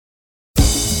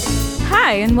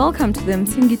Hi, and welcome to the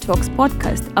Msingi Talks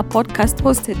podcast, a podcast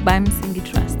hosted by Msingi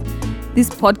Trust. This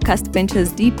podcast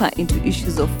ventures deeper into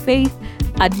issues of faith,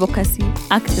 advocacy,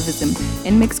 activism,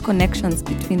 and makes connections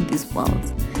between these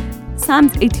worlds.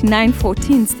 Psalms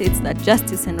 89:14 states that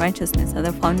justice and righteousness are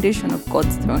the foundation of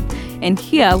God's throne. And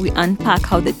here we unpack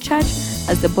how the church,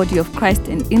 as the body of Christ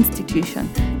and institution,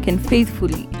 can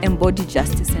faithfully embody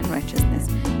justice and righteousness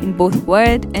in both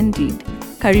word and deed.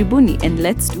 Karibuni, and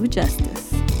let's do justice.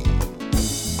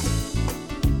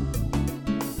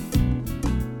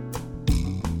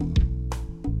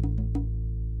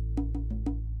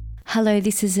 Hello,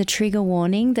 this is a trigger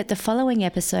warning that the following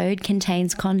episode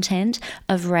contains content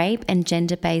of rape and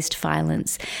gender-based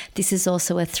violence. This is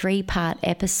also a 3-part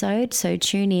episode, so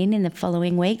tune in the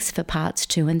following weeks for parts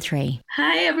 2 and 3.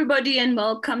 Hi, everybody, and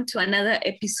welcome to another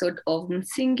episode of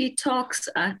Msingi Talks,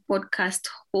 a podcast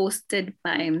hosted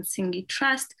by Msingi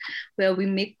Trust, where we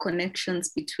make connections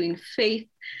between faith,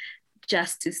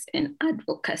 justice, and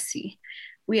advocacy.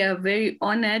 We are very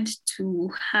honored to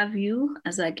have you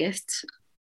as our guest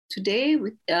today,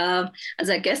 as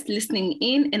a guest listening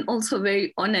in, and also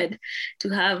very honored to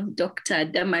have Dr.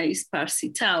 Damaris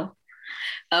Parsitao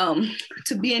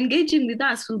to be engaging with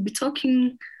us. We'll be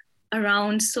talking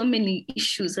around so many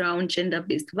issues around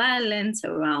gender-based violence,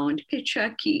 around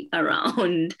patriarchy,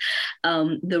 around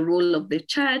the role of the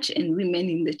church and women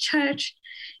in the church,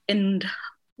 and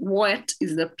what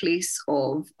is the place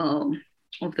of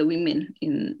the women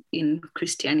in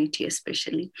Christianity,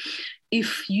 especially.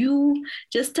 If you,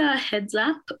 just a heads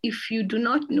up, if you do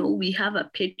not know, we have a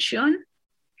Patreon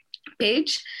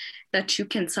page that you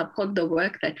can support the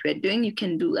work that we're doing. You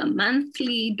can do a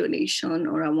monthly donation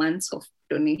or a once-off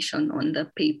donation on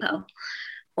the PayPal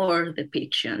or the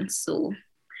Patreon. So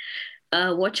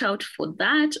watch out for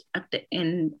that at the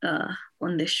end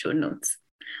on the show notes.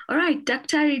 All right,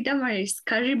 Dr. Damaris,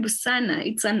 karibu sana.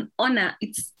 It's an honor.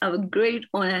 It's a great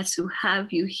honor to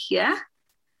have you here.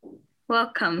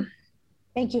 Welcome.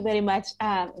 Thank you very much.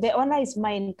 The honor is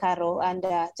mine, Caro, and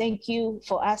thank you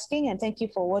for asking and thank you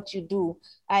for what you do.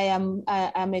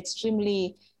 I'm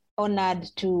extremely honored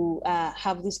to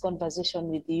have this conversation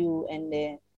with you, and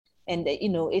you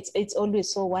know, it's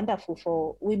always so wonderful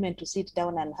for women to sit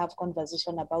down and have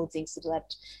conversation about things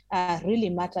that really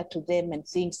matter to them and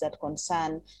things that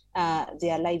concern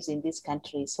their lives in this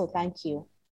country. So thank you.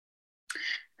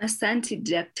 Asante,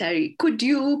 Dr. Could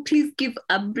you please give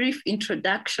a brief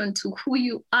introduction to who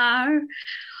you are,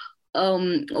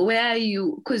 where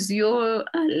you, because you're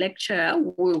a lecturer,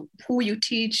 who you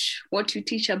teach, what you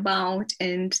teach about,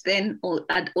 and then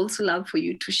I'd also love for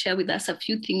you to share with us a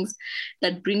few things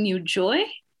that bring you joy,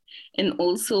 and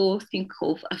also think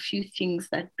of a few things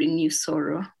that bring you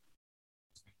sorrow.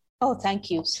 Oh, thank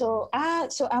you. So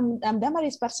I'm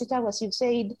Damaris Parsitao, as you've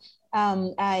said.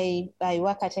 I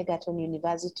work at Egerton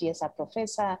University as a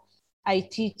professor. I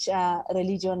teach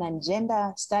religion and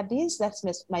gender studies. That's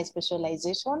my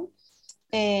specialization.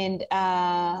 And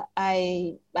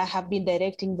I have been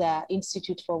directing the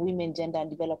Institute for Women, Gender and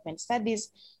Development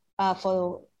Studies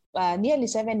for nearly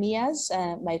 7 years.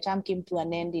 My term came to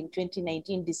an end in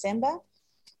 2019, December.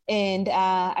 And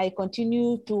I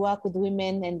continue to work with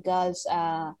women and girls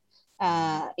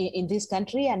in this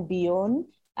country and beyond.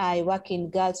 I work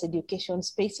in girls' education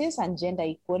spaces and gender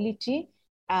equality.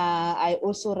 I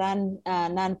also run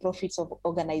non-profits of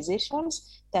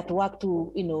organizations that work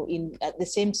to, in the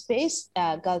same space,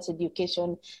 girls'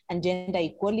 education and gender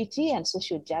equality and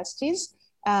social justice.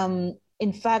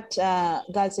 In fact,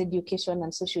 girls' education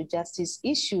and social justice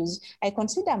issues, I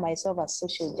consider myself a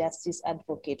social justice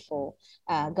advocate for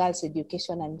girls'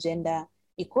 education and gender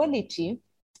equality.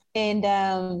 And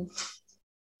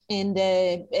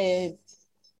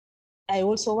I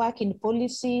also work in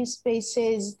policy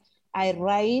spaces. I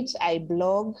write, I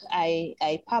blog,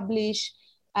 I publish,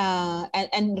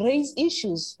 and raise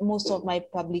issues. Most of my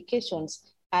publications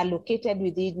are located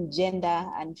within gender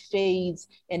and faith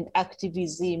and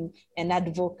activism and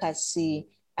advocacy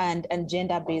and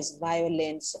gender-based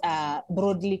violence,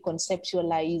 broadly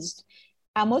conceptualized.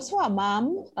 I'm also a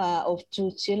mom of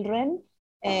 2 children.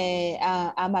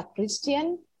 I'm a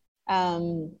Christian.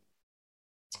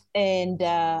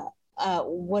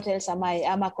 What else am I?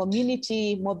 I'm a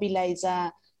community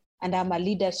mobilizer, and I'm a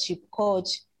leadership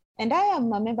coach, and I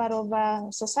am a member of a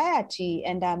society,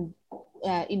 and I'm,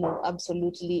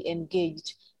 absolutely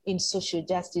engaged in social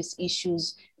justice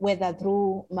issues, whether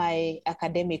through my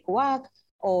academic work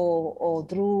or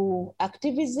through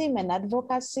activism and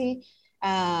advocacy,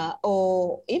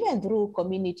 or even through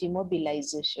community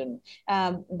mobilization.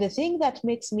 The thing that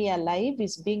makes me alive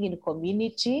is being in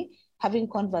community having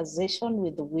conversation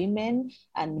with women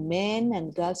and men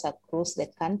and girls across the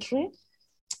country.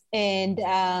 And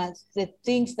the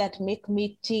things that make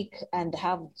me tick and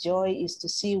have joy is to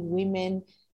see women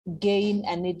gain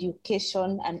an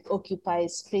education and occupy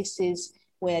spaces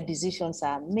where decisions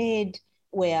are made,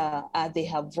 where they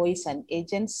have voice and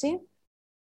agency.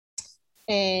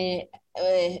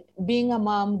 Being a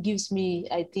mom gives me,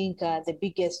 I think, the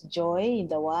biggest joy in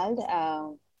the world.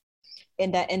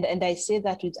 And I say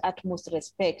that with utmost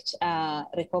respect,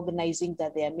 recognizing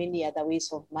that there are many other ways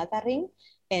of mothering.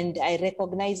 And I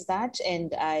recognize that,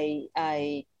 and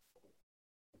I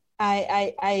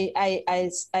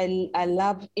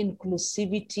love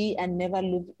inclusivity and never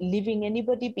leaving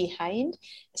anybody behind.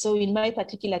 So in my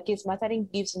particular case, mothering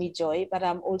gives me joy, but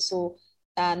I'm also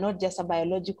not just a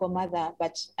biological mother,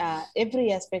 but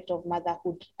every aspect of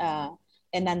motherhood and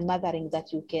unmothering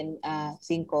that you can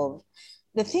think of.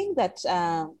 The thing that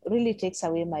really takes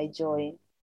away my joy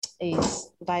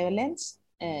is violence,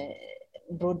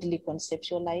 broadly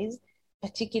conceptualized,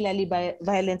 particularly by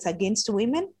violence against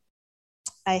women.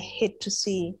 I hate to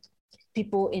see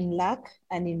people in lack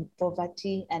and in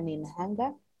poverty and in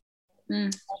hunger.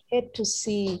 I hate to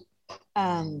see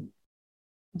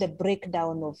the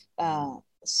breakdown of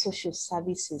social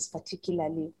services,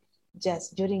 particularly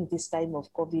just during this time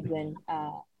of COVID when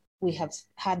we have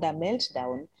had a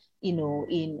meltdown,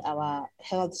 in our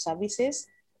health services.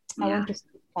 Yeah. I want to see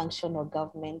a functional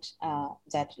government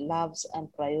that loves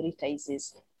and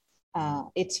prioritizes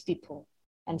its people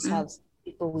and serves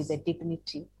people with the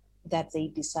dignity that they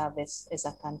deserve as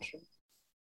a country.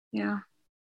 Yeah.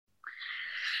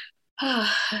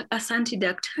 Asante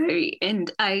Daktari,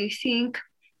 and I think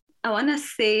I want to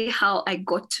say how I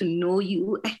got to know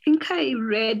you. I think I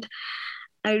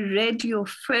read your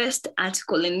first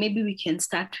article, and maybe we can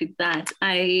start with that.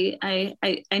 I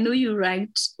know you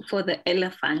write for The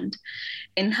Elephant,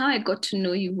 and how I got to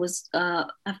know you was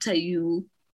after you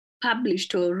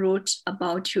published or wrote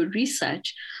about your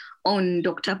research on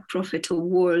Dr. Prophet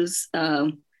Owor's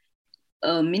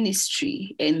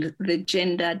ministry and the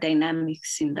gender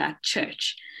dynamics in that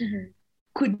church. Mm-hmm.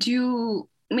 Could you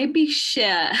maybe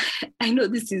share, I know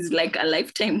this is like a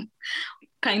lifetime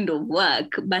kind of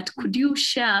work, but could you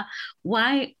share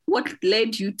what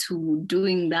led you to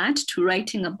doing that, to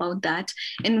writing about that,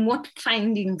 and what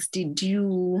findings did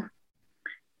you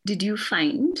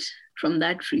find from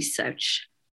that research?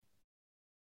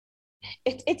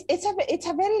 It's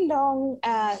a very long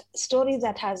story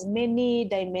that has many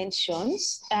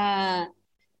dimensions,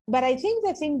 but I think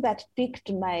the thing that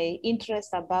piqued my interest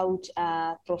about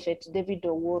Prophet David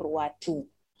Owor were two.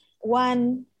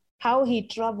 One, how he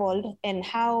traveled and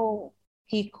how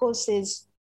he causes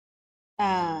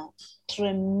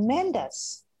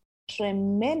tremendous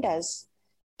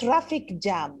traffic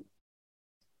jam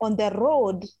on the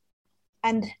road,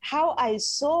 and how I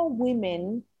saw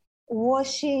women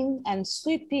washing and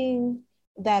sweeping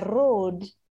the road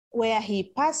where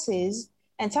he passes,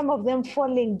 and some of them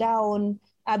falling down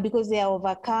because they are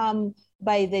overcome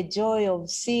by the joy of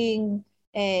seeing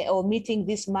or meeting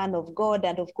this man of God,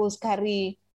 and of course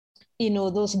carry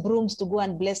those brooms to go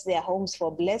and bless their homes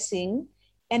for blessing.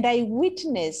 And I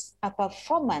witnessed a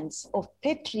performance of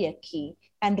patriarchy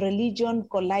and religion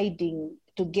colliding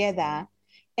together,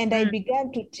 and I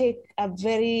began to take a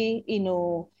very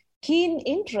keen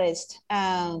interest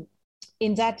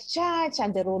in that church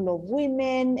and the role of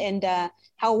women, and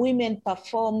how women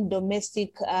perform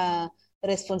domestic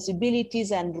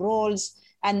responsibilities and roles,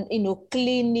 and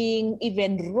cleaning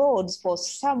even roads for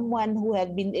someone who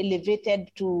had been elevated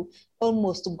to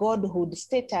almost godhood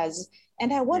status.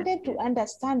 And I wanted to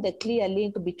understand the clear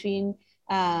link between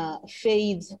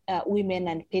faith, women,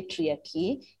 and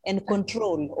patriarchy, and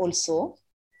control also.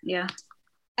 Yeah.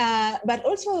 But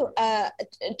also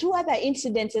two other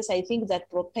incidences, I think, that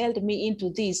propelled me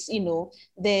into this,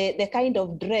 the kind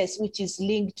of dress which is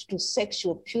linked to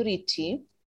sexual purity.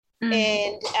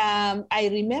 And I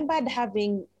remembered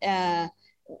having,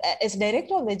 as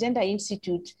director of the Gender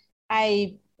Institute,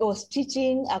 I was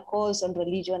teaching a course on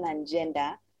religion and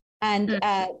gender. And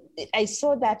I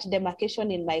saw that demarcation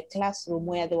in my classroom,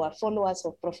 where there were followers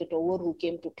of Prophet Owor who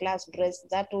came to class dressed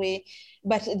that way,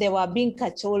 but they were being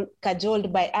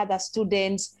cajoled by other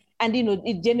students. And,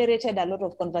 it generated a lot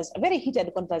of very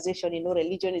heated conversation.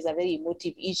 Religion is a very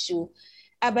emotive issue.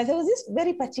 But there was this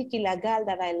very particular girl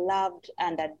that I loved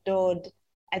and adored.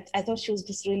 I thought she was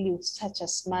just really such a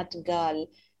smart girl.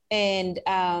 And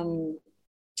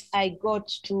I got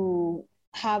to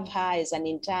have her as an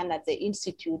intern at the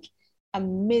Institute,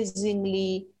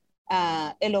 amazingly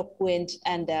eloquent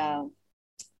and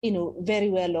very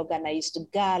well organized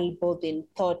girl, both in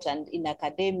thought and in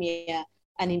academia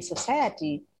and in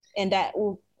society. And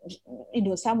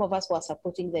some of us were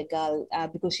supporting the girl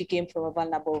because she came from a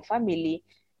vulnerable family.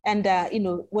 And,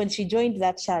 when she joined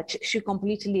that church, she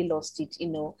completely lost it,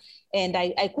 and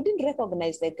I couldn't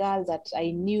recognize the girl that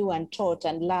I knew and taught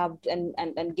and loved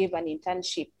and gave an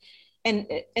internship.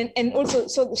 And also,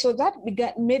 so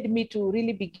that made me to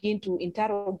really begin to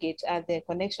interrogate the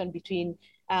connection between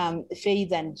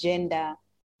faith and gender,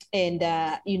 and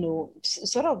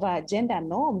sort of gender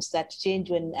norms that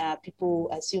change when people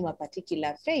assume a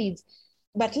particular faith.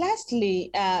 But lastly,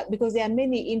 because there are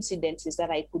many incidences that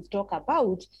I could talk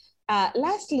about,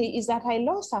 lastly is that I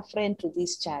lost a friend to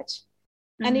this church.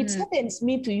 And it saddens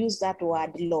me to use that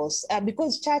word loss,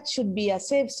 because church should be a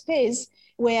safe space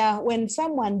where when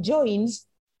someone joins,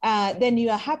 then you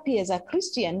are happy as a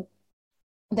Christian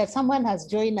that someone has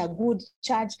joined a good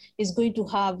church, is going to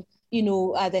have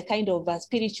the kind of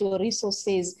spiritual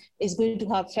resources, is going to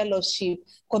have fellowship,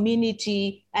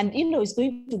 community, and is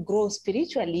going to grow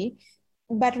spiritually.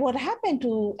 But what happened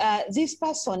to this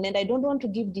person, and I don't want to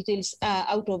give details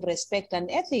out of respect and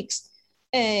ethics,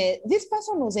 this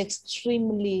person was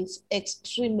extremely,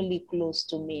 extremely close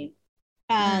to me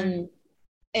and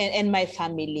my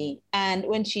family. And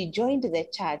when she joined the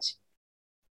church,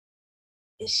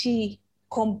 she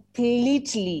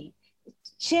completely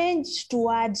changed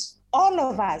towards all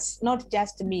of us, not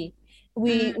just me.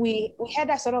 We had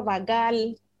a sort of a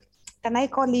girl, can I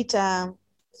call it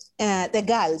the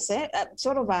girls,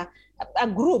 sort of a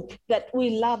group that we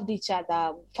loved each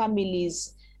other,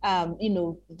 families.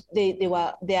 They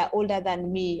are older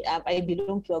than me. I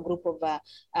belong to a group of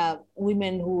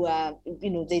women who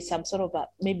there's some sort of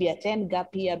maybe a 10 gap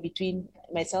here between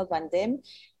myself and them,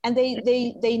 and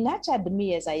they nurtured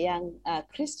me as a young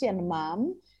Christian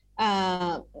mom.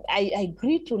 I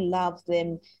agreed to love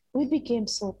them. We became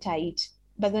so tight.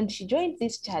 But when she joined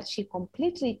this church, she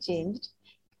completely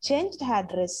changed her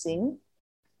dressing,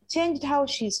 changed how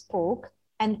she spoke,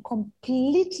 and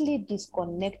completely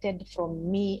disconnected from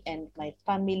me and my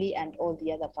family and all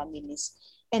the other families.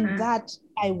 And that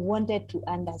I wanted to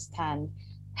understand.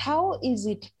 How is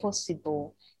it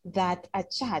possible that a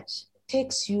church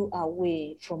takes you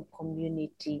away from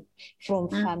community, from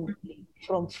family,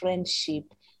 from friendship,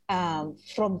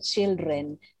 from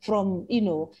children, from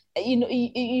when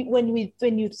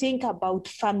you think about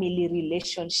family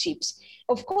relationships,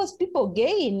 of course people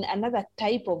gain another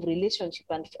type of relationship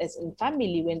as in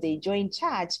family when they join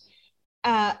church.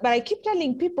 But I keep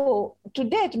telling people, to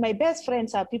date, my best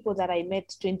friends are people that I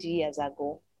met 20 years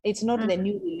ago. It's not the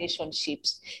new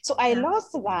relationships. So I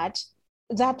lost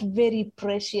that very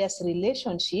precious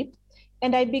relationship,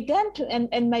 and I began to,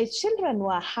 and my children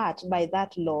were hurt by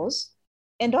that loss.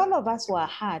 And all of us were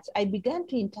hurt. I began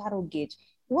to interrogate,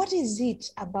 what is it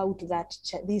about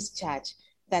this church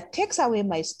that takes away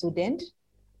my student,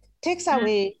 takes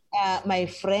away my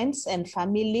friends and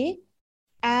family,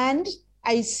 and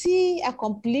I see a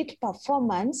complete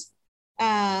performance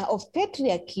of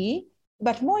patriarchy,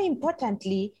 but more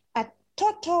importantly, a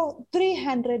total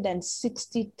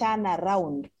 360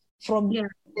 turnaround from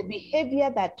the behavior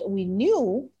that we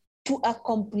knew to a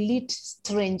complete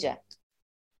stranger.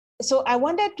 So I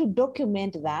wanted to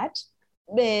document that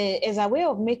as a way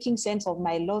of making sense of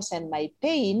my loss and my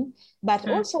pain, but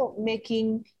also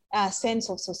making a sense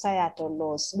of societal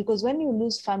loss. Because when you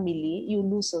lose family, you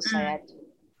lose society.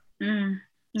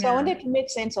 So I wanted to make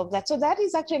sense of that. So that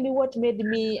is actually what made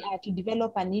me to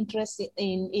develop an interest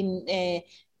in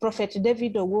Prophet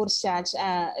David Owor's church,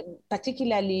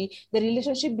 particularly the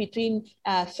relationship between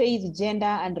faith, gender,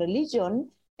 and religion.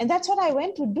 And that's what I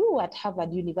went to do at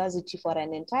Harvard University for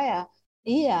an entire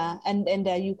year. And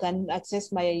you can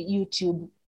access my YouTube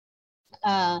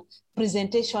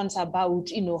presentations about,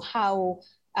 how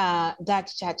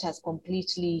that church has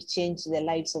completely changed the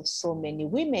lives of so many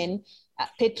women.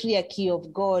 Patriarchy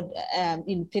of God,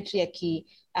 in patriarchy,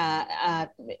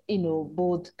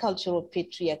 both cultural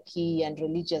patriarchy and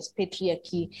religious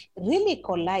patriarchy really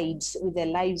collides with the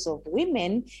lives of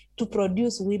women to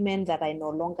produce women that I no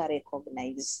longer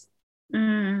recognize. So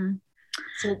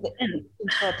in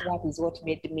short, that is what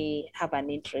made me have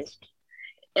an interest.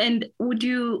 And would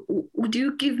you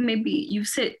give, maybe you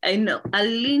said, I know, I'll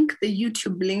link the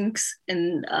YouTube links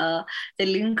and the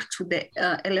link to the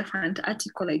elephant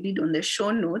article I did on the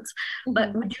show notes,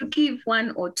 but would you give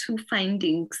one or two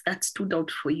findings that stood out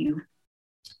for you?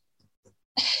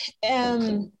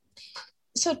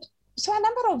 So a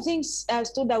number of things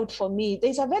stood out for me.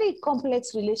 There's a very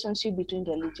complex relationship between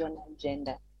religion and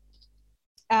gender.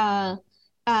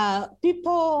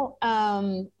 People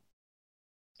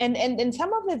And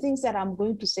some of the things that I'm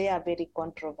going to say are very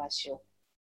controversial.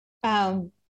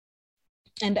 And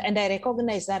I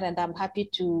recognize that, and I'm happy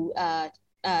to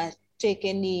take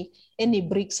any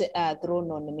bricks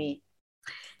thrown on me.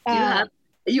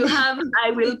 You have, I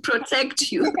will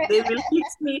protect you. They will hit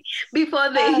me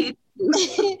before they hit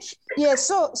you. Yes,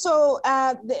 so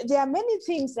there are many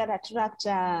things that attract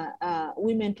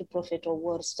women to Prophet of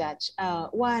Words Church.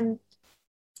 One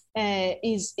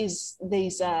is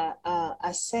there's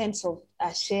a sense of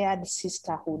a shared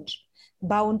sisterhood,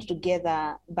 bound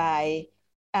together by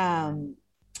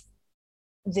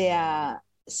their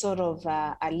sort of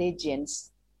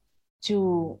allegiance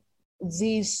to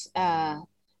this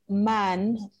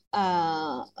man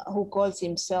who calls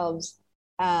himself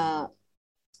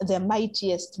the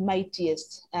mightiest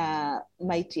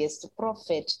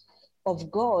prophet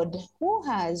of God, who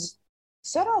has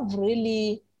sort of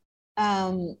really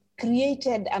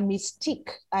created a mystique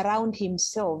around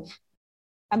himself,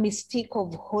 a mystique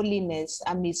of holiness,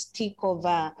 a mystique of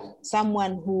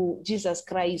someone who Jesus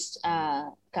Christ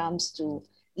comes to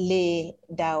lay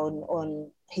down on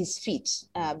his feet,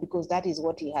 because that is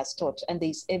what he has taught. And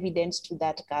there's evidence to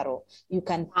that, Carol. You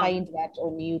can find that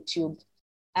on YouTube,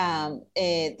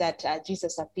 that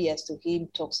Jesus appears to him,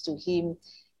 talks to him.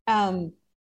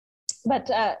 But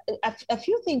a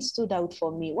few things stood out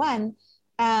for me. One,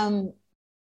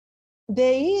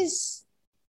 there is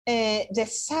the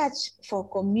search for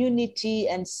community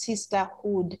and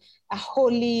sisterhood, a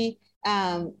holy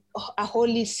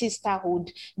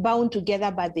sisterhood bound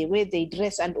together by the way they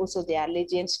dress and also their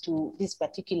allegiance to this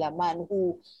particular man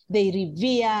who they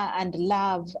revere and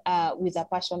love with a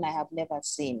passion I have never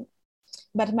seen.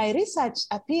 But my research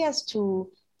appears to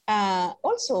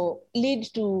also lead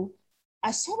to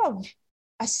a sort of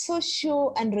a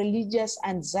social and religious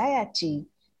anxiety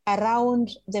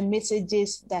around the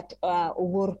messages that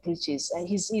Owuor preaches.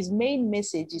 His main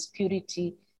message is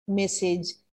purity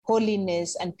message,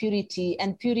 holiness and purity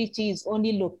is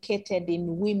only located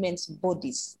in women's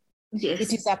bodies. Yes.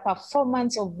 It is a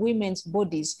performance of women's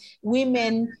bodies.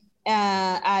 Women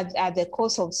are the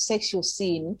cause of sexual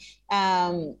sin.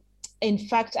 In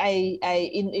fact,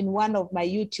 in one of my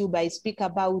YouTube, I speak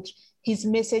about his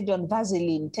message on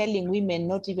Vaseline, telling women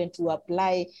not even to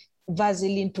apply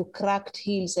Vaseline to cracked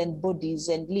heels and bodies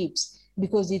and lips,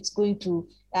 because it's going to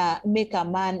make a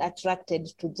man attracted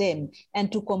to them,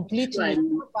 and to completely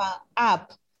cover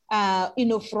up,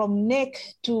 from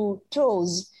neck to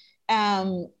toes,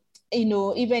 even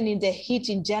in the heat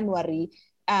in January,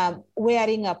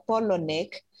 wearing a polo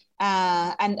neck,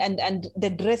 and the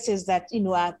dresses that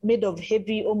are made of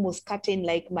heavy, almost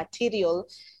curtain-like material,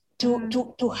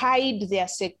 to hide their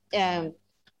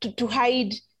to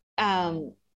hide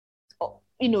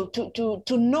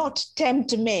to not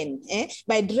tempt men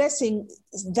by dressing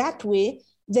that way.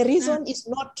 The reason is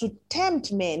not to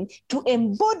tempt men, to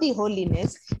embody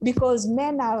holiness, because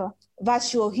men are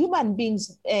visual human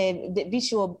beings, the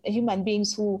visual human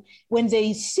beings who, when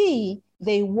they see,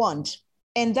 they want.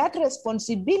 And that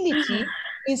responsibility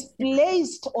is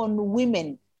placed on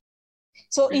women.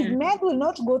 So if men will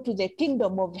not go to the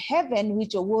kingdom of heaven,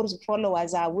 which Owuor's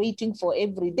followers are waiting for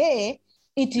every day,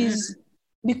 it is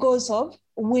because of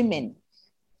women.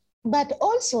 But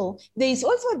also, there is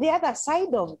also the other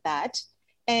side of that,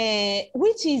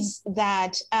 which is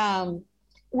that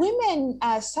women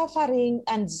are suffering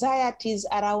anxieties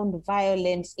around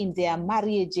violence in their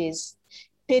marriages,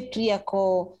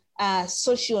 patriarchal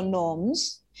social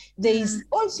norms. There is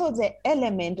also the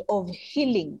element of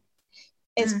healing,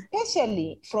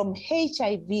 especially from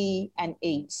HIV and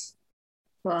AIDS.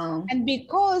 Wow. And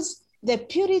because the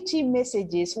purity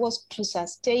messages was to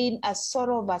sustain a sort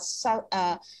of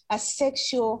a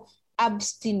sexual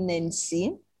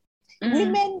abstinency,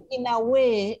 women in a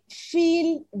way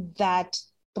feel that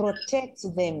protects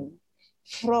them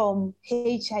from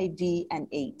HIV and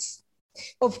AIDS.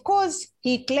 Of course,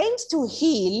 he claims to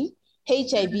heal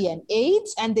HIV and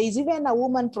AIDS, and there is even a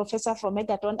woman professor from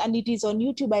Egerton, and it is on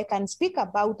YouTube. I can speak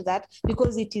about that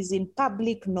because it is in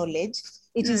public knowledge.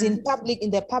 It is in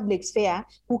the public sphere,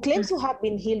 who claims to have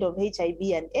been healed of HIV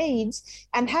and AIDS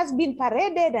and has been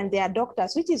paraded, and they are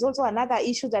doctors, which is also another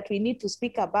issue that we need to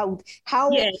speak about,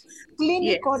 how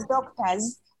clinical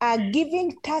doctors are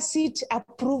giving tacit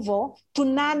approval to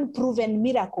non-proven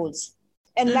miracles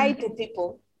and lie to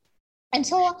people. And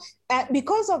so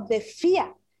because of the fear,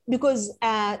 because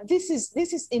this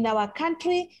is in our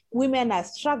country, women are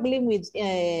struggling with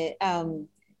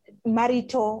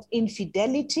marital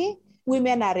infidelity.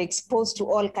 Women are exposed to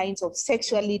all kinds of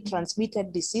sexually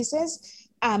transmitted diseases.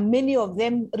 many of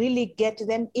them really get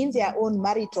them in their own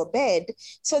marital bed.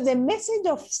 So the message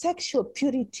of sexual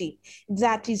purity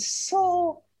that is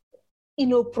so,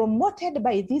 promoted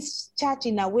by this church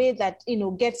in a way that,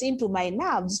 gets into my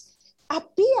nerves,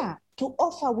 appear to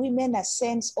offer women a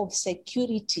sense of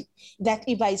security, that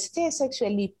if I stay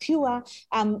sexually pure,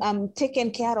 I'm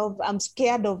taken care of, I'm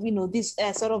scared of, this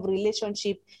sort of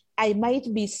relationship, I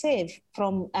might be safe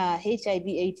from HIV,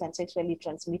 AIDS, and sexually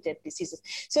transmitted diseases.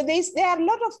 So there are a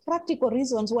lot of practical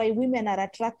reasons why women are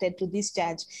attracted to this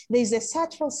church. There is a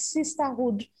search for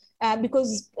sisterhood,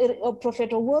 because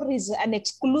Prophet Owuor is an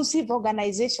exclusive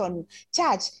organization,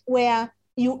 church, where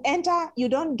you enter, you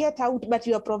don't get out, but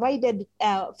you are provided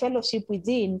fellowship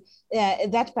within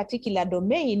that particular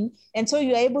domain. And so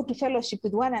you are able to fellowship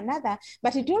with one another,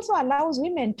 but it also allows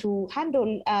women to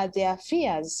handle their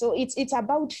fears. So it's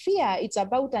about fear, it's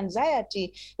about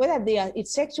anxiety, whether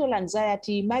it's sexual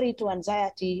anxiety, marital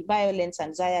anxiety, violence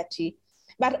anxiety.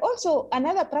 But also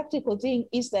another practical thing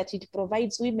is that it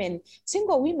provides women,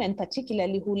 single women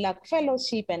particularly, who lack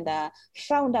fellowship and are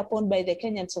frowned upon by the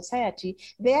Kenyan society.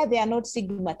 They are not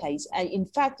stigmatized. In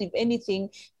fact, if anything,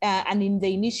 and in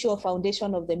the initial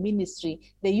foundation of the ministry,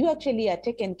 you actually are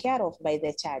taken care of by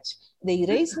the church. They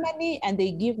raise money and they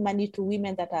give money to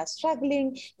women that are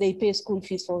struggling. They pay school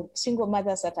fees for single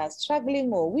mothers that are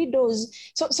struggling or widows.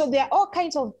 So there are all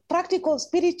kinds of practical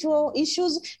spiritual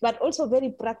issues, but also very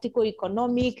practical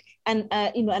economic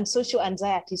and social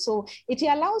anxiety. So it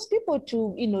allows people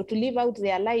to live out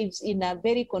their lives in a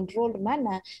very controlled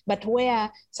manner, but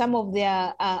where some of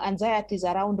their anxieties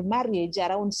around marriage,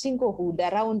 around singlehood,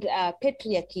 around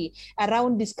patriarchy,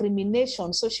 around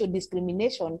discrimination, social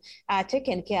discrimination, are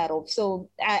taken care of. So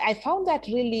I found that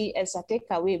really as a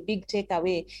takeaway, big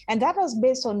takeaway. And that was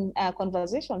based on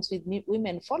conversations with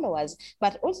women followers,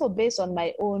 but also based on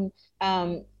my own,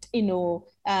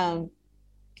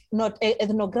 not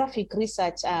ethnographic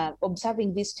research,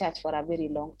 observing this church for a very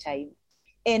long time.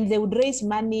 And they would raise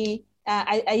money.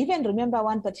 I even remember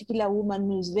one particular woman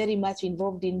who's very much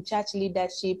involved in church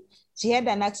leadership. She had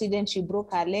an accident, she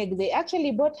broke her leg. They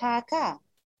actually bought her a car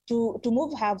to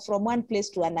move her from one place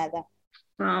to another.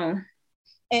 Wow.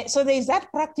 So there is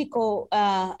that practical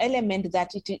element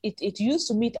that it used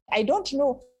to meet. I don't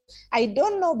know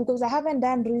because I haven't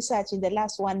done research in the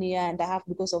last 1 year and a half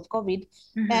because of COVID.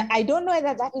 Mm-hmm. I don't know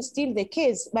whether that is still the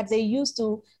case, but they used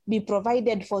to be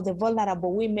provided for the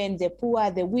vulnerable women, the poor,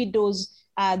 the widows.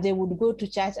 They would go to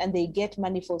church and they get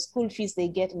money for school fees, they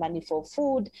get money for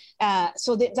food.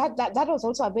 So that was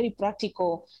also a very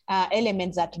practical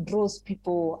element that draws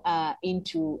people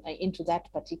into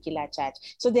that particular church.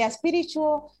 So there are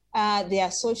spiritual, there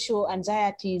are social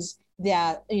anxieties, there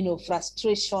are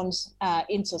frustrations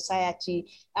in society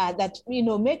that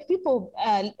make people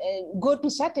go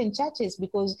to certain churches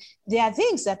because there are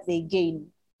things that they gain.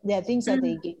 There are things that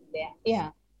they gain there. Yeah.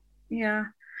 Yeah.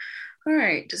 All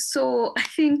right. So I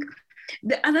think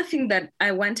the other thing that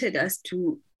I wanted us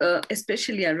to,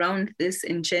 especially around this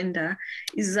and gender,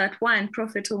 is that one,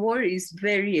 Prophet Owuor is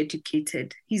very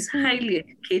educated. He's highly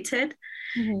educated.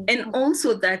 Mm-hmm. And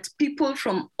also that people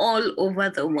from all over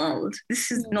the world,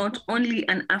 this is not only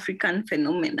an African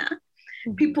phenomena,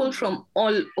 people from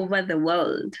all over the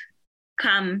world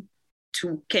come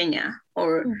to Kenya,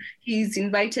 or he's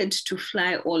invited to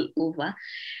fly all over.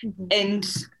 And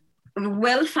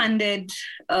well-funded,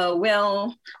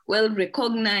 well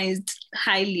recognized,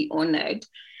 highly honored.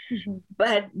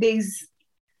 But there's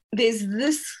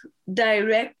this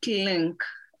direct link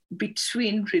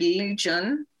between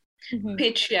religion,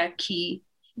 patriarchy,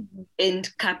 and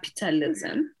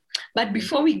capitalism. But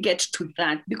before we get to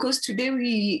that, because today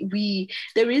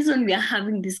the reason we are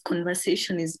having this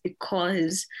conversation is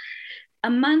because a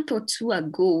month or two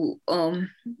ago,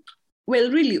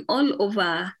 really all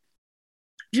over,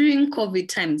 during COVID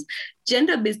times,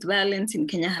 gender-based violence in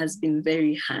Kenya has been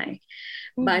very high.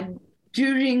 But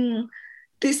during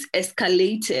this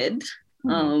escalated,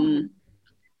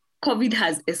 COVID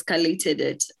has escalated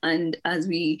it. And as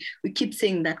we keep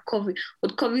saying that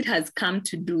what COVID has come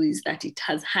to do is that it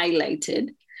has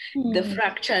highlighted the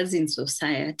fractures in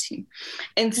society.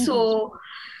 And so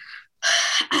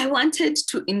I wanted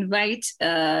to invite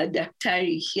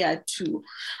Daktari here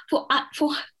for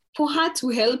her to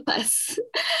help us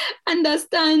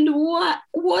understand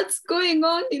what's going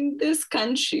on in this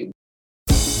country.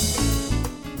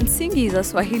 Msingi is a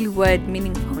Swahili word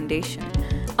meaning foundation.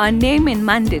 Our name and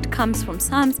mandate comes from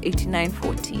Psalms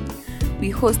 89:14. We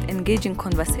host engaging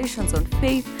conversations on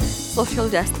faith, social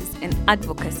justice, and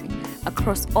advocacy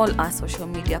across all our social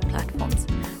media platforms.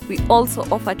 We also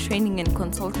offer training and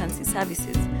consultancy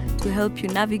services to help you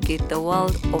navigate the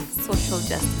world of social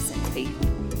justice and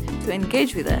faith. To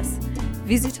engage with us,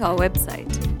 visit our website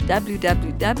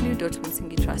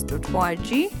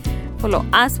www.msingitrust.org, follow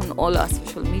us on all our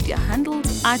social media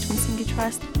handles at Msingi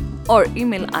Trust, or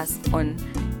email us on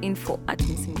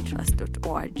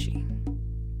info@msingitrust.org.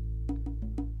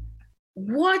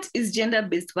 What is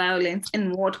gender-based violence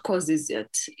and what causes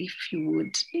it, if you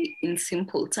would, in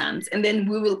simple terms? And then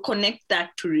we will connect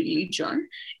that to religion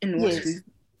and what we're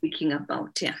speaking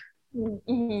about. Yeah.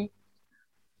 Mm-hmm.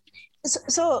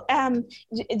 So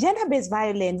gender-based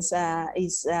violence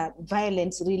is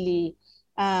violence really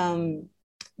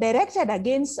directed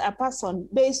against a person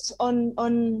based on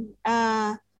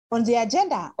their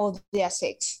gender or their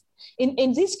sex.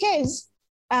 In this case,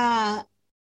 while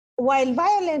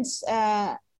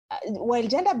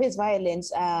gender-based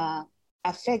violence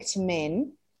affects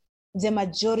men, the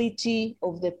majority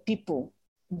of the people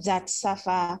that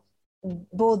suffer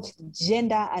both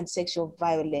gender and sexual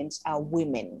violence are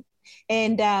women.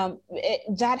 And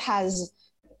that has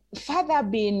further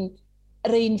been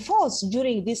reinforced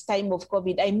during this time of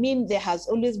COVID. I mean, there has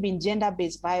always been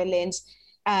gender-based violence,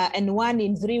 and 1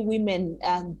 in 3 women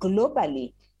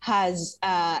globally has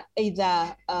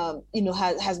either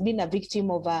has been a victim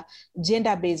of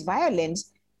gender-based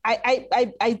violence.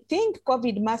 I think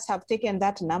COVID must have taken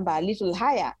that number a little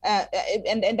higher,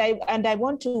 and I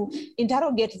want to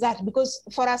interrogate that, because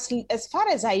for us, as far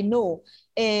as I know,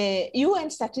 UN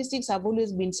statistics have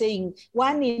always been saying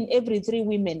 1 in every 3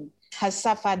 women has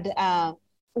suffered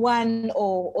one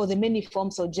or the many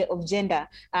forms of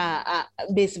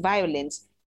gender-based violence.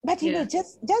 But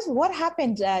just what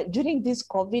happened during this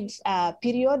COVID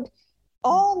period,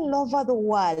 all over the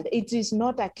world, it is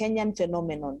not a Kenyan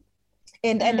phenomenon.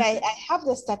 And I have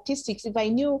the statistics. If I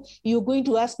knew you were going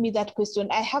to ask me that question,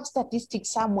 I have statistics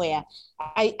somewhere.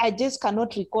 I just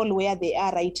cannot recall where they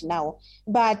are right now.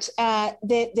 But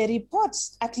the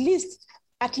reports, at least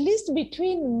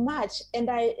between March, and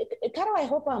Carol, I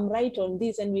hope I'm right on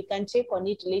this and we can check on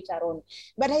it later on.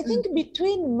 But I think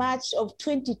between March of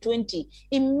 2020,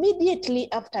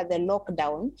 immediately after the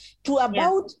lockdown, to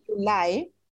about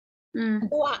July,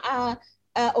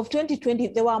 of 2020,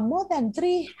 there were more than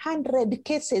 300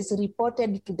 cases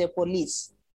reported to the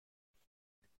police.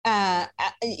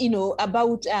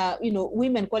 About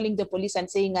women calling the police and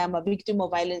saying, I'm a victim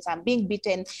of violence, I'm being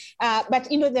beaten. But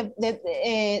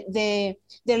the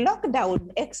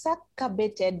lockdown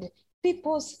exacerbated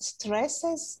people's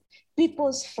stresses,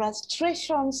 people's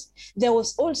frustrations. There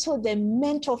was also the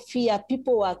mental fear.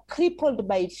 People were crippled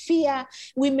by fear.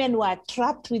 Women were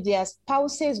trapped with their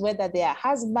spouses, whether they are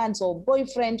husbands or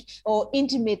boyfriends or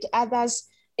intimate others,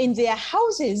 in their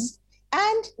houses.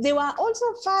 And they were also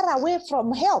far away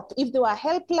from help. If there were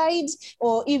helplines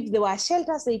or if there were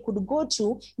shelters they could go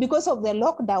to, because of the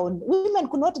lockdown, women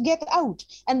could not get out.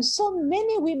 And so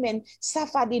many women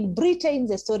suffered. In Britain,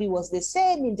 the story was the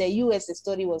same. In the US, the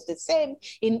story was the same.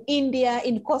 In India,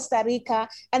 in Costa Rica.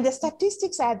 And the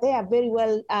statistics are there very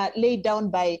well laid down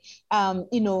by,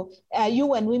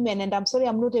 UN Women. And I'm sorry,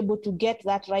 I'm not able to get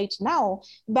that right now.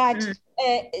 But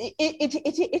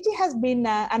it has been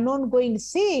an ongoing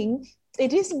thing.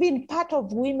 It has been part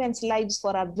of women's lives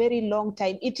for a very long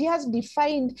time. It has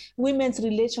defined women's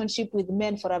relationship with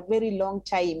men for a very long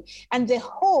time. And the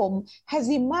home has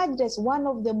emerged as one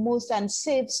of the most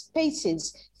unsafe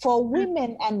spaces for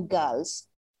women and girls.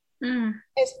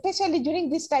 Especially during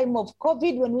this time of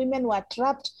COVID, when women were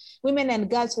trapped, women and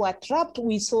girls were trapped,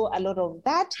 we saw a lot of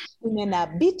that. Women are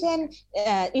beaten,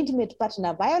 intimate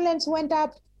partner violence went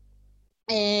up.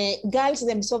 Girls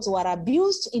themselves were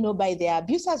abused, by their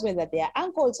abusers, whether they are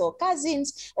uncles or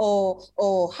cousins or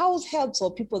house helps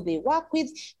or people they work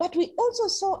with. But we also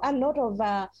saw a lot of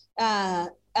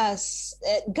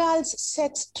girls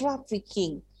sex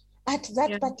trafficking at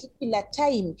that particular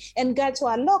time, and girls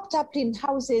were locked up in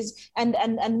houses, and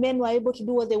men were able to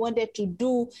do what they wanted to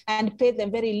do and pay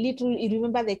them very little. You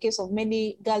remember the case of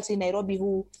many girls in Nairobi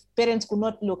who parents could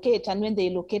not locate, and when they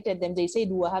located them, they said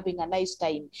we were having a nice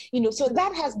time. So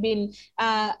that has been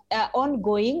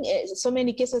ongoing. So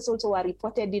many cases also were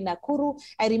reported in Nakuru.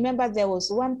 I remember there was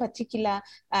one particular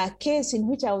case in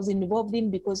which I was involved in,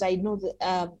 because I know the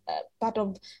part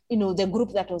of the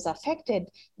group that was affected.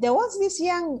 There was this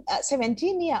young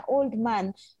 17-year-old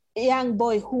man, young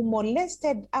boy, who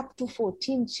molested up to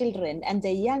 14 children, and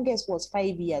the youngest was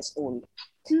 5 years old.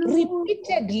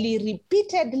 Repeatedly,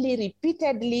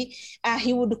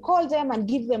 he would call them and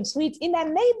give them sweets in a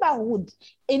neighborhood,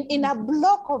 in a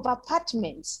block of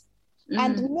apartments.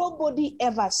 And nobody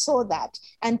ever saw that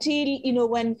until,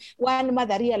 when one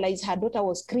mother realized her daughter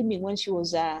was screaming when she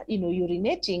was,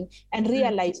 urinating, and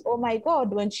realized, oh my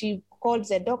God, when she called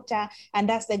the doctor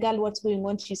and asked the girl what's going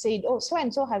on. She said, oh,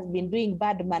 so-and-so has been doing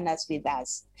bad manners with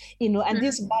us. And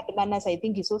this bad manners, I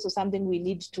think, is also something we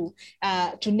need to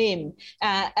name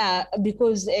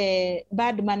because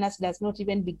bad manners does not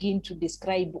even begin to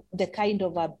describe the kind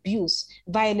of abuse,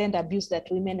 violent abuse that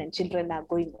women and children are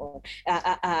going on,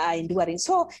 are enduring.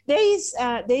 So there is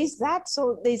that.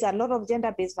 So there is a lot of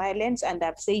gender-based violence, and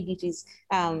I've said it is,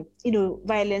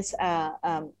 violence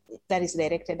that is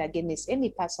directed against any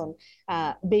person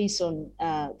based on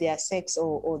their sex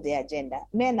or their gender.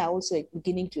 Men are also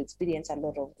beginning to experience a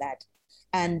lot of that.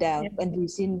 And we've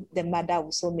seen the murder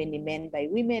of so many men by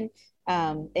women.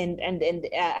 I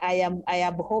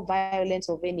abhor violence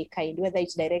of any kind, whether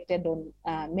it's directed on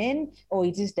men or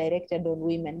it is directed on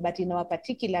women. But in our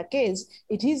particular case,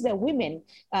 it is the women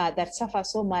that suffer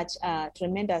so much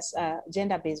tremendous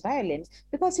gender-based violence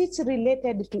because it's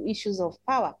related to issues of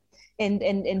power and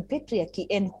patriarchy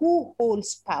and who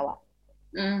holds power.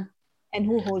 And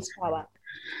who holds power.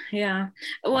 Yeah,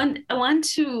 I want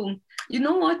to,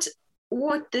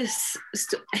 I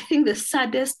think the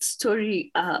saddest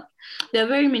story, there are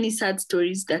very many sad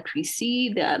stories that we see.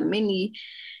 There are many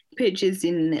pages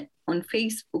on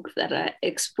Facebook that are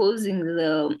exposing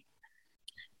the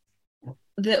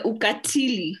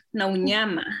ukatili na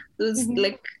unyama, those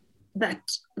like that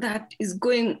is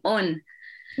going on,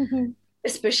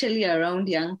 especially around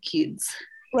young kids.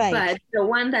 Right. But the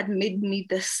one that made me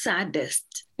the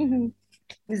saddest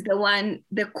is the one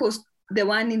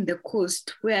in the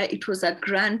coast where it was a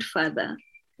grandfather,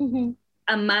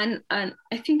 a man, and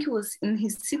I think he was in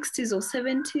his 60s or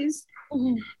 70s.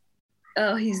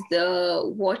 He's the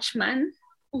watchman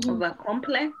of a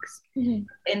complex,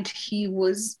 and he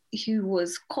was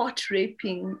caught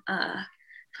raping a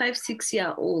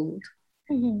 5-6-year-old,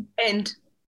 and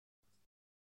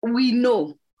we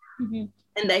know,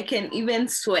 and I can even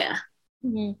swear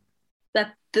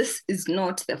that this is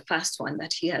not the first one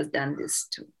that he has done this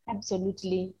to.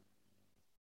 Absolutely.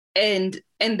 And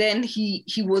then he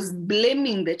was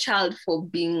blaming the child for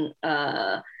being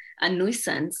a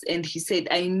nuisance, and he said,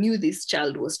 I knew this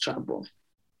child was trouble.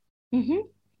 So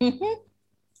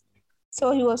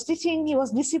he was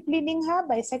disciplining her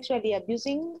by sexually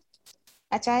abusing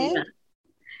a child?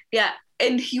 Yeah.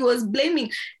 And he was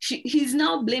he's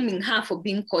now blaming her for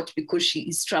being caught because she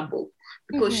is trouble,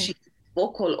 because she's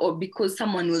vocal, or because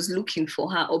someone was looking for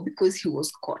her, or because he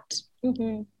was caught.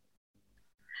 And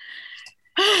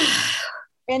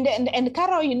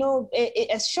Carol,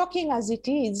 as shocking as it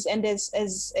is, and as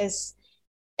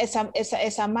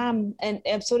a mom, and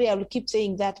I'm sorry, I will keep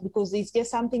saying that because it's just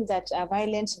something that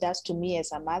violence does to me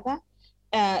as a mother,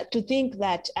 to think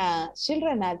that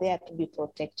children are there to be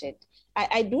protected.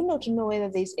 I do not know whether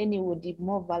there's anybody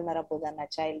more vulnerable than a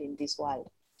child in this world.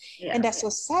 Yeah. And a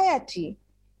society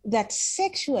that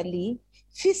sexually,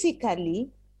 physically,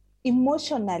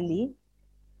 emotionally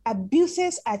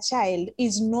abuses a child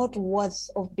is not worth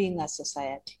of being a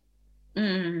society.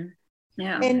 Yeah.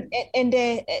 And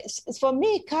for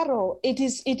me, Carol, it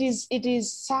is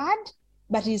sad,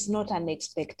 but it's not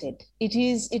unexpected.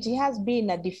 It has been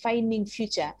a defining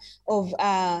feature of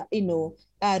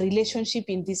relationship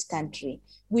in this country.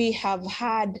 We have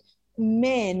had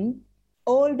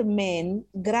old men,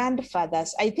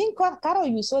 grandfathers. I think, Carol,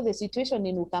 you saw the situation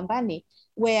in Ukambani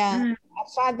where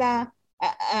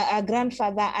a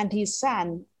grandfather and his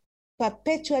son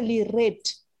perpetually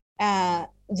raped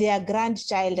their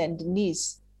grandchild and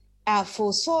niece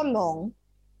for so long.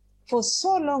 For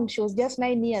so long, she was just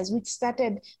 9 years,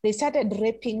 they started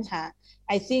raping her,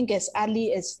 I think as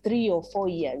early as 3 or 4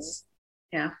 years.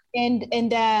 Yeah.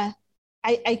 And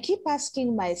I keep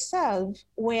asking myself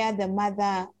where the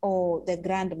mother or the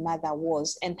grandmother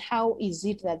was and how is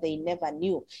it that they never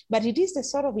knew. But it is the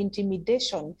sort of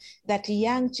intimidation that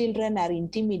young children are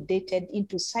intimidated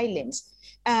into silence.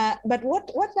 But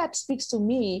what that speaks to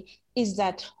me is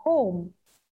that home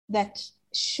that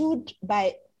should,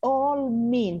 by all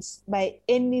means, by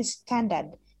any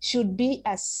standard, should be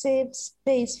a safe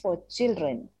space for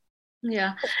children.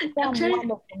 Yeah.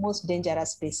 One of the most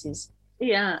dangerous spaces.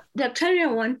 Yeah. Dr. I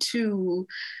want to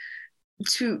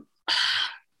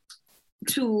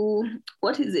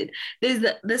what is it? There's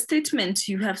the statement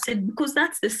you have said, because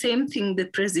that's the same thing the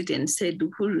president said,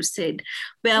 Uhuru said,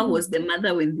 where was the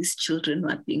mother when these children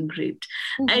were being raped?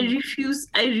 I refuse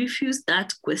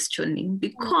that questioning,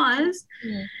 because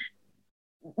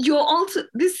you're also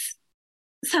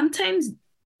sometimes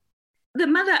the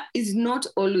mother is not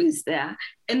always there,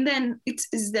 and then it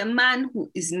is the man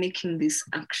who is making these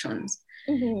actions,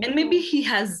 and maybe he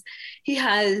has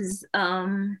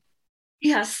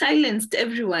silenced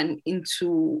everyone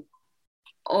into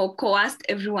or coerced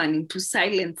everyone into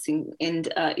silencing and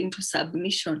into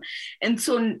submission. And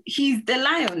so he's the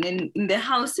lion in the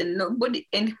house, and nobody,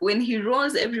 and when he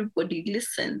roars, everybody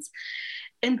listens.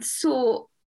 And so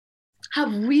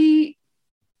I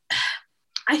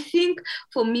think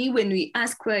for me, when we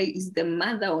ask where is the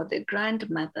mother or the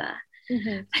grandmother,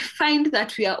 I find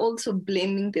that we are also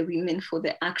blaming the women for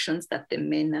the actions that the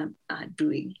men are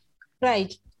doing.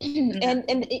 Right.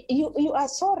 And you are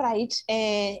so right.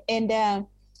 I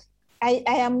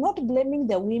am not blaming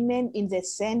the women in the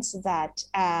sense that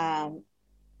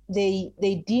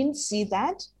they didn't see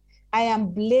that. I am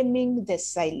blaming the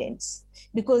silence,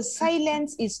 because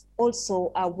silence is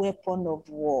also a weapon of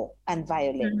war and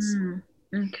violence.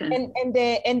 Okay. And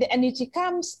it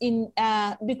comes in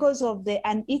because of the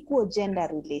unequal gender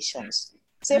relations.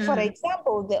 Say, for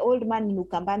example, the old man in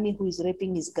Ukambani who is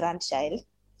raping his grandchild.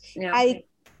 Yeah.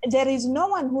 There is no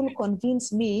one who will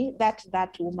convince me that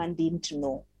that woman didn't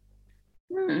know.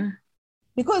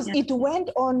 Because it went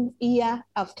on year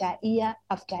after year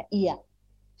after year.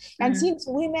 And since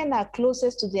women are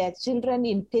closest to their children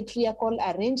in patriarchal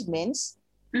arrangements,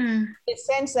 the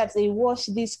sense that they wash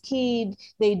this kid,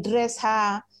 they dress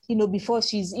her, before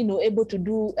she's, able to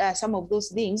do some of those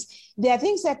things. There are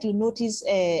things that you notice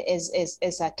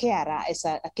as a carer, as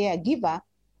a caregiver.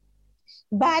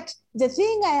 But the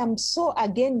thing I am so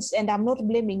against, and I'm not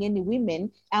blaming any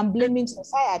women, I'm blaming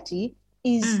society,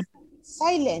 is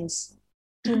silence,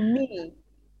 to me,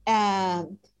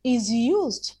 is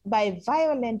used by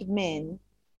violent men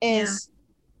as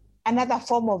another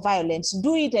form of violence.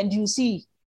 Do it and you see.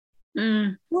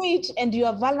 Do it and you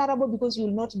are vulnerable because you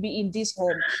will not be in this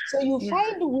home. So you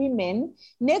find women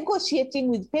negotiating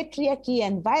with patriarchy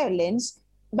and violence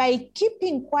by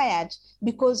keeping quiet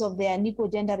because of their unequal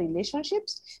gender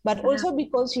relationships, but also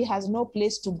because she has no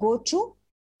place to go to.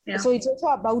 So it's also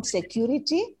about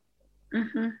security,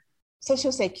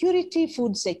 social security,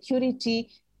 food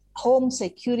security, home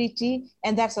security,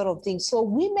 and that sort of thing. So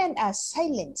women are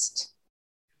silenced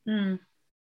in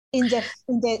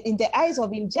the eyes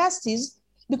of injustice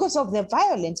because of the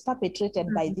violence perpetrated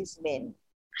by these men.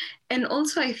 And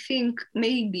also, I think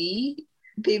maybe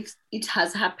it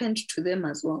has happened to them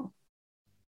as well,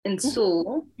 and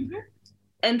so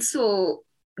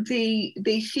they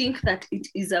think that it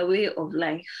is a way of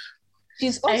life.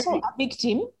 She's also a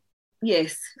victim.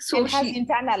 Yes, so and has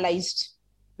internalized.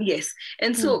 Yes,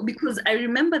 and so because I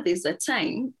remember there's a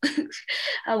time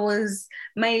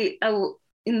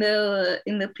in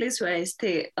the place where I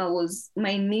stay,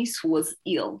 my niece was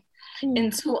ill.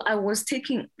 And so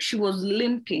she was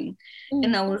limping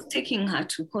and I was taking her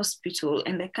to hospital,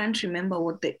 and I can't remember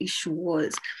what the issue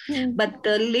was. But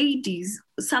the ladies,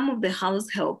 some of the house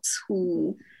helps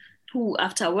who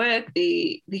after work,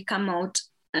 they come out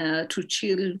to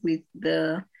chill with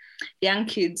the young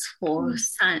kids for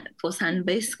sun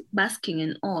basking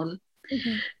and all.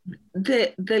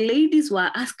 The ladies were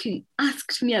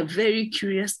asked me a very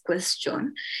curious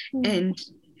question, and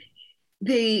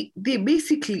they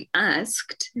basically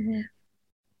asked,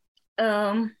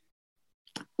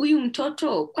 huyu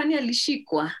mtoto kwani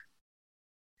alishikwa?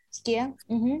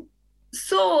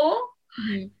 So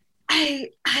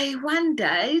I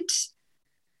wondered,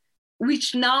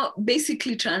 which now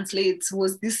basically translates,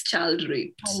 was this child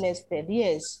raped? Molested,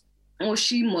 yes. Or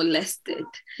she molested,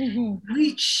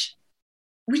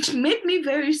 which made me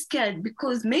very scared,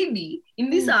 because maybe in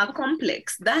this our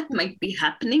complex that might be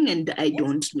happening and I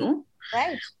don't know.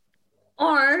 Right.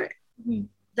 Or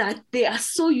that they are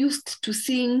so used to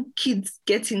seeing kids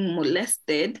getting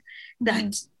molested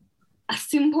that a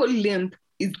simple limp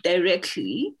is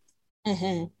directly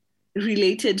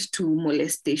related to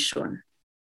molestation.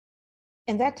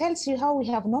 And that tells you how we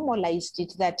have normalized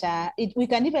it, that we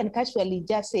can even casually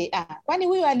just say, kwani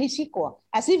huyu alishikwa,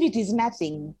 as if it is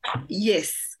nothing.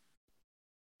 Yes.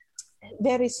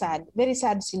 Very sad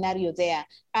scenario there.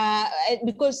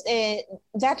 Because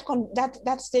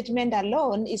that statement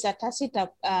alone is a tacit,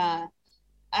 a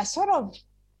sort of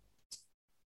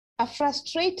a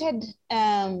frustrating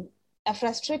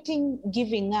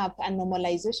giving up and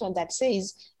normalization that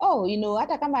says,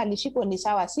 hata kama alishikwa ni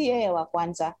sawa, si yeye wa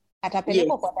kwanza.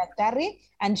 Atapelekwa kwa daktari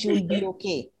and she will be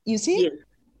okay. You see?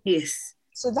 Yes.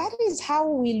 So that is how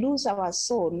we lose our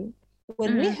soul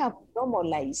when we have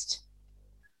normalized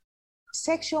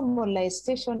sexual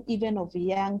molestation even of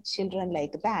young children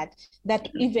like that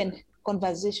even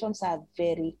conversations are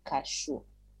very casual.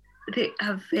 They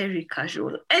are very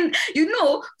casual. And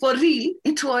for real,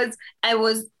 I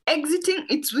was exiting,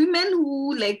 it's women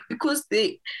who because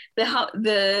the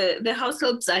house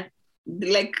helps are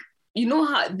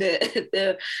how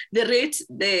the rate,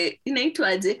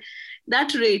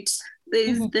 that rate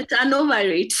there's the turnover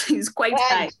rate is quite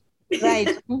high.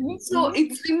 Right. So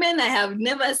it's women I have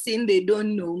never seen, they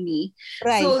don't know me.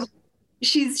 Right. So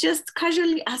she's just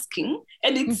casually asking,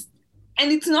 and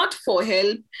it's not for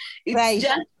help, it's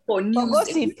just for news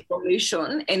and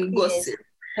information and gossip.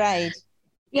 Right.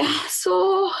 Yeah.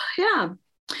 So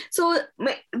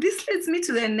this leads me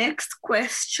to the next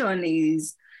question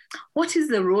is, what is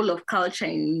the role of culture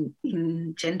in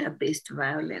gender-based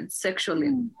violence, sexual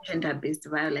and gender-based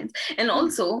violence? And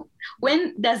also,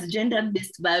 when does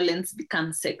gender-based violence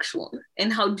become sexual?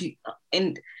 And how do you,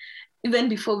 and even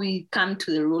before we come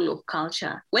to the role of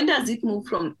culture, when does it move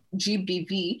from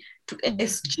GBV to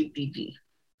SGBV?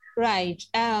 Right.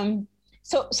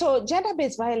 So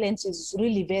gender-based violence is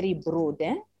really very broad.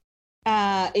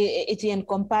 It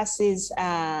encompasses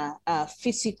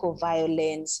physical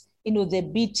violence, the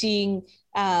beating,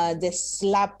 the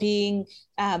slapping,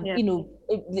 the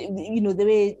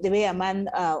way a man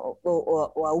or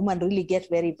a woman really get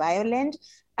very violent.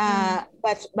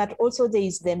 But also there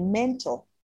is the mental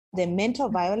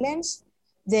violence.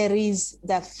 There is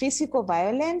the physical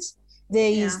violence.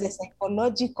 There is the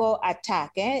psychological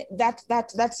attack.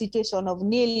 That situation of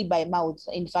nail by mouth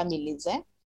in families.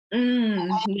 I'm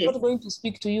not going to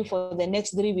speak to you for the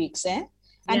next 3 weeks.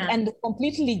 And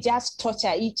completely just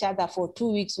torture each other for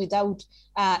 2 weeks without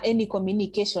any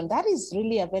communication. That is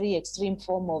really a very extreme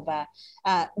form of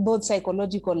both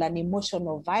psychological and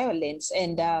emotional violence.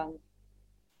 And,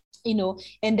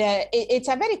 it's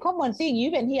a very common thing. You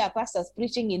even hear pastors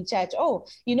preaching in church,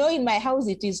 in my house,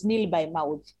 it is nil by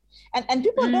mouth. And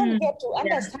people don't get to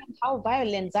understand how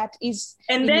violent that is.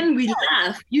 And then we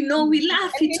laugh, we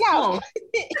laugh it off.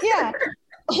 Yeah.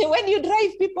 When you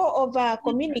drive people over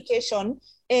communication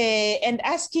and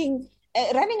asking,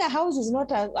 running a house is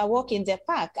not a walk in the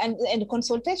park, and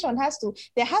consultation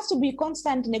there has to be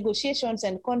constant negotiations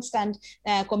and constant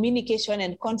communication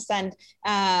and constant,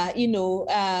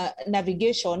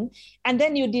 navigation. And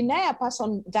then you deny a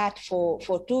person that for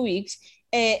 2 weeks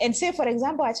and say, for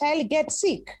example, a child gets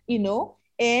sick,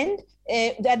 and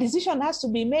the decision has to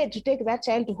be made to take that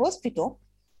child to hospital.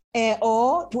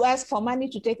 Or to ask for money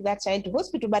to take that child to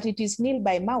hospital, but it is nil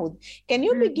by mouth. Can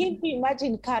you begin to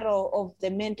imagine, Carol, of the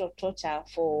mental torture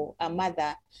for a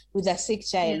mother with a sick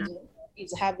child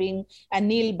is having a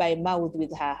nil by mouth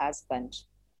with her husband?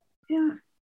 Yeah.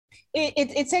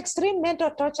 It's extreme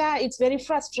mental torture. It's very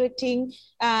frustrating.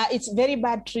 It's very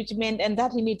bad treatment, and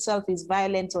that in itself is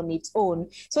violence on its own.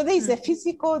 So there is the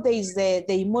physical, there is the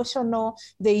emotional,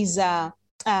 there is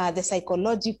the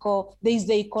psychological, there is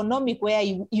the economic, where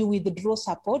you withdraw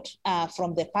support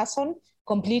from the person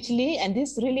completely. And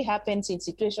this really happens in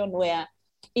situations where,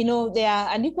 there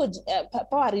are unequal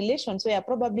power relations, where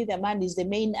probably the man is the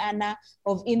main earner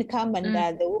of income, and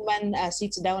the woman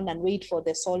sits down and wait for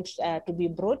the salt to be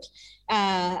brought.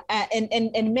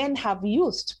 And men have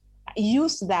used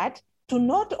that to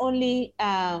not only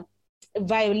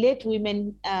violate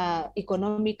women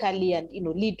economically and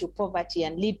lead to poverty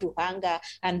and lead to hunger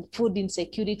and food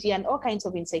insecurity and all kinds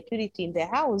of insecurity in the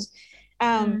house.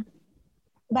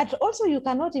 But also you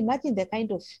cannot imagine the kind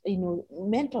of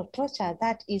mental torture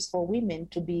that is for women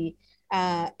to be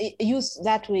used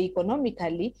that way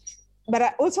economically.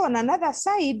 But also on another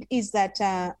side is that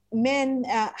men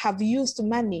have used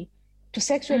money to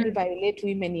sexually violate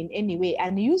women in any way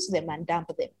and use them and dump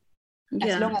them.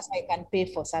 As long as I can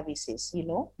pay for services,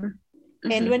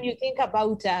 And when you think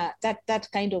about that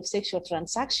kind of sexual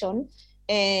transaction,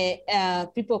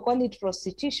 people call it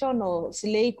prostitution or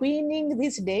slave queening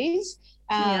these days.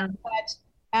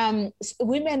 But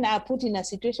women are put in a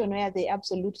situation where they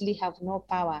absolutely have no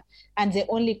power, and the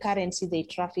only currency they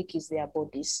traffic is their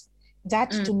bodies.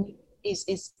 That to me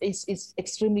is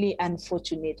extremely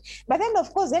unfortunate. But then,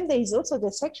 of course, then there is also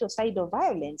the sexual side of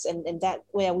violence, and that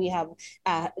where we have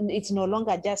it's no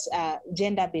longer just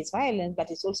gender-based violence,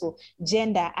 but it's also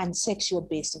gender and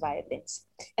sexual-based violence.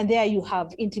 And there you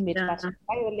have intimate partner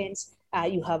violence,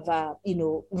 you have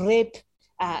rape,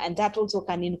 and that also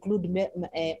can include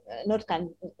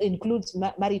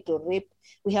marital rape.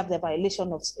 We have the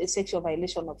violation of sexual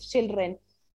violation of children.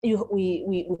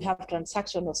 We have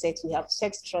transactional sex, we have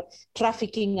sex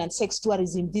trafficking and sex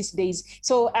tourism these days.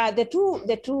 So the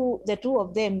two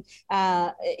of them,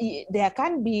 there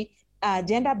can be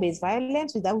gender-based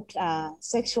violence without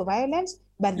sexual violence,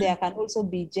 but there can also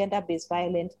be gender-based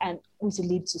violence and which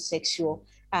leads to sexual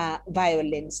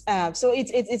violence. So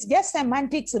it's just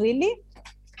semantics, really.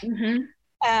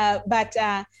 But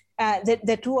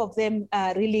the two of them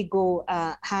really go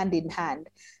hand in hand.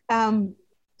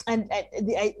 And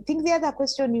I think the other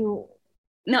question you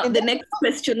Now, the next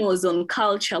question was on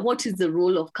culture. What is the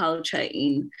role of culture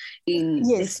in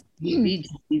Yes.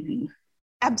 SBGTV?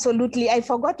 Absolutely. I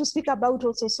forgot to speak about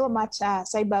also so much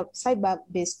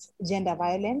cyber-based gender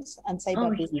violence and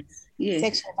cyber-based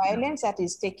sexual violence that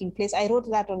is taking place. I wrote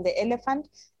that on the elephant,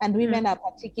 and women are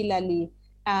particularly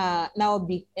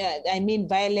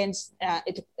violence.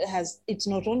 It's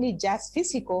not only just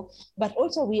physical, but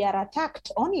also we are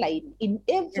attacked online in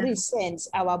every sense.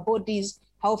 Our bodies,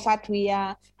 how fat we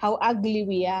are, how ugly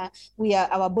we are,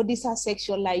 our bodies are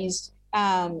sexualized.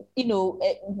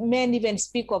 Men even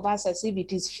speak of us as if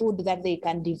it is food that they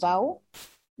can devour.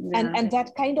 And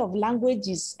that kind of language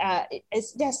is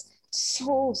it's just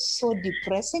so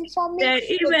depressing for me. There are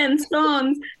even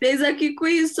songs. There's a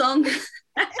Kikuyu song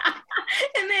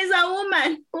and there's a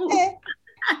woman who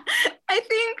I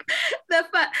think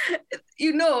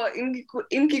in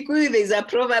Kikuyu there's a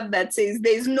proverb that says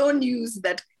there's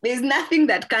nothing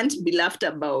that can't be laughed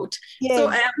about. Yes. So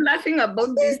I am laughing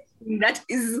about this thing that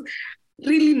is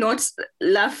really not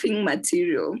laughing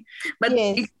material. But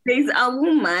there's a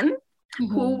woman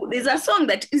who, there's a song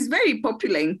that is very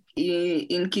popular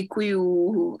in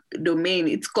Kikuyu domain.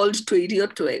 It's called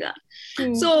Toiriotwega.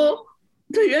 So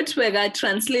Toiriotwega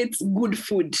translates good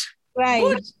food.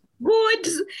 Right. Good.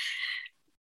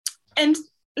 And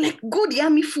like good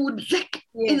yummy food, like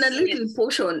in a little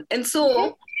portion. And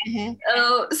so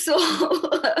so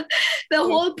the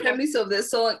whole premise of the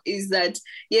song is that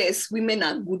yes, women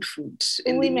are good food.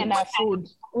 Women are food.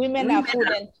 Women are food.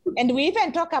 And we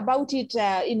even talk about it,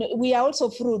 we are also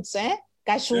fruits,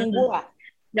 Kashungwa.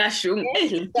 Gashungwa.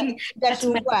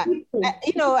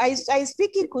 I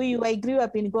speak Kikuyu. I grew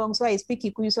up in Gong, so I speak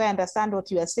Kikuyu, so I understand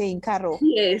what you are saying, Carol.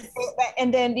 Yes.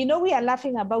 And then, we are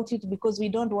laughing about it because we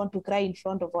don't want to cry in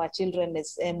front of our children,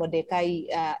 as Mordecai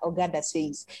Ogada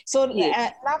says. So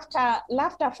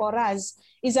laughter for us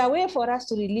is a way for us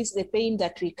to release the pain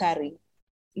that we carry.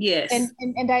 Yes. And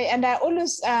I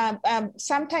always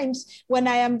sometimes when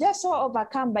I am just so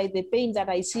overcome by the pain that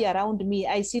I see around me,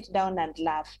 I sit down and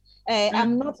laugh.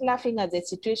 I'm not laughing at the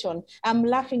situation. I'm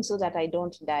laughing so that I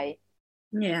don't die.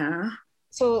 Yeah.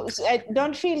 So I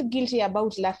don't feel guilty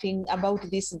about laughing about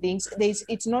these things.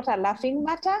 It's not a laughing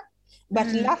matter, but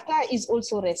laughter is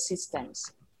also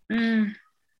resistance.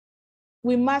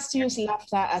 We must use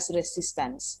laughter as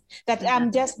resistance. That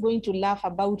I'm just going to laugh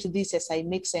about this as I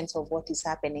make sense of what is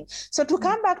happening. So to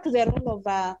come back to the role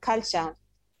of culture,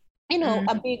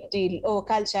 a big deal.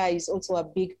 Culture is also a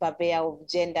big purveyor of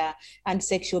gender and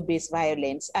sexual-based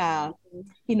violence.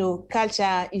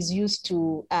 Culture is used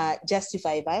to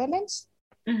justify violence.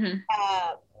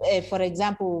 For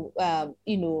example,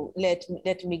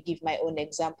 let me give my own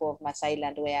example of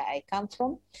Maasai-land, where I come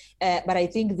from. But I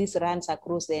think this runs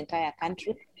across the entire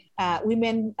country.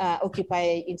 Women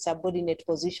occupy in subordinate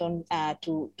position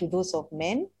to those of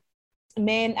men.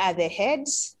 Men are the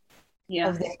heads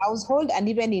of the household, and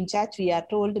even in church we are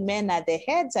told men are the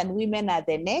heads and women are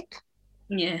the neck.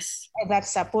 Yes. That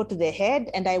support the head,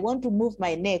 and I want to move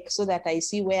my neck so that I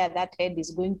see where that head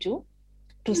is going to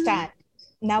stand.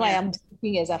 Now I am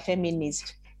speaking as a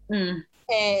feminist.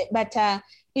 But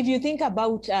if you think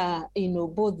about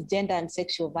both gender and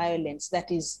sexual violence that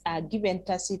is given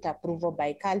tacit approval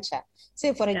by culture,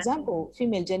 say for example,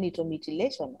 female genital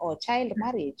mutilation or child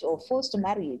marriage or forced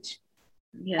marriage.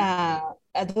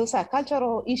 Those are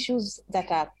cultural issues that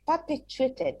are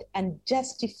perpetuated and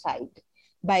justified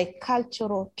by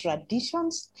cultural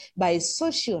traditions, by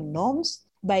social norms,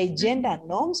 by gender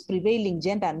norms, prevailing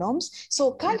gender norms.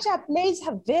 So culture plays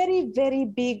a very, very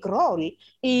big role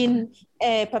in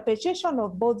perpetuation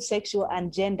of both sexual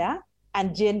and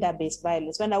gender-based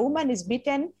violence. When a woman is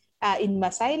beaten in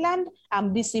Maasai-land,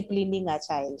 I'm disciplining a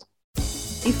child.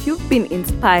 If you've been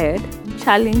inspired,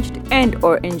 challenged, and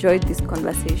or enjoyed this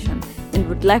conversation and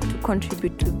would like to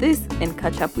contribute to this and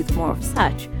catch up with more of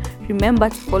such, remember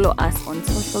to follow us on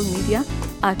social media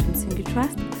at Msingi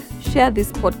Trust, share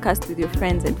this podcast with your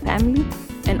friends and family,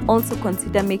 and also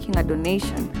consider making a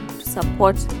donation to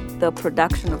support the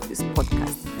production of this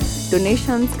podcast.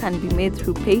 Donations can be made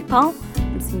through PayPal,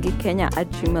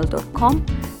 msingikenya@gmail.com,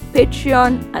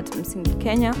 Patreon at Msingi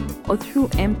Kenya, or through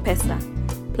M-Pesa,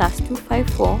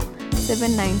 +254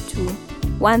 792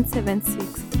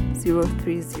 176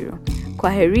 030.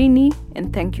 Kwaherini,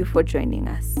 and thank you for joining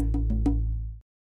us.